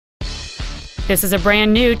This is a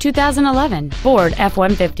brand new 2011 Ford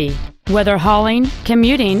F-150. Whether hauling,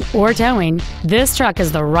 commuting, or towing, this truck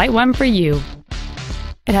is the right one for you.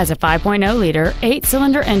 It has a 5.0-liter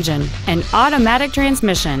 8-cylinder engine, an automatic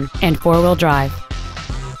transmission, and 4-wheel drive.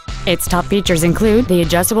 Its top features include the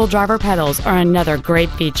adjustable driver pedals are another great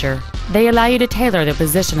feature. They allow you to tailor the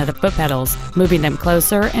position of the foot pedals, moving them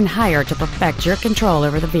closer and higher to perfect your control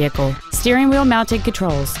over the vehicle. Steering wheel mounted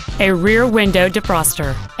controls, a rear window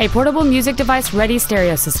defroster, a portable music device ready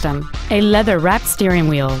stereo system, a leather wrapped steering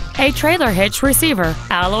wheel, a trailer hitch receiver,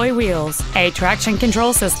 alloy wheels, a traction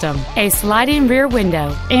control system, a sliding rear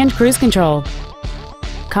window, and cruise control.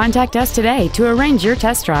 Contact us today to arrange your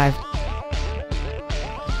test drive.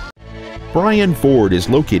 Brien Ford is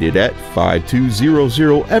located at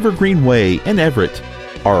 5200 Evergreen Way in Everett.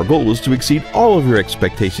 Our goal is to exceed all of your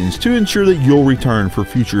expectations to ensure that you'll return for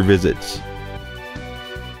future visits.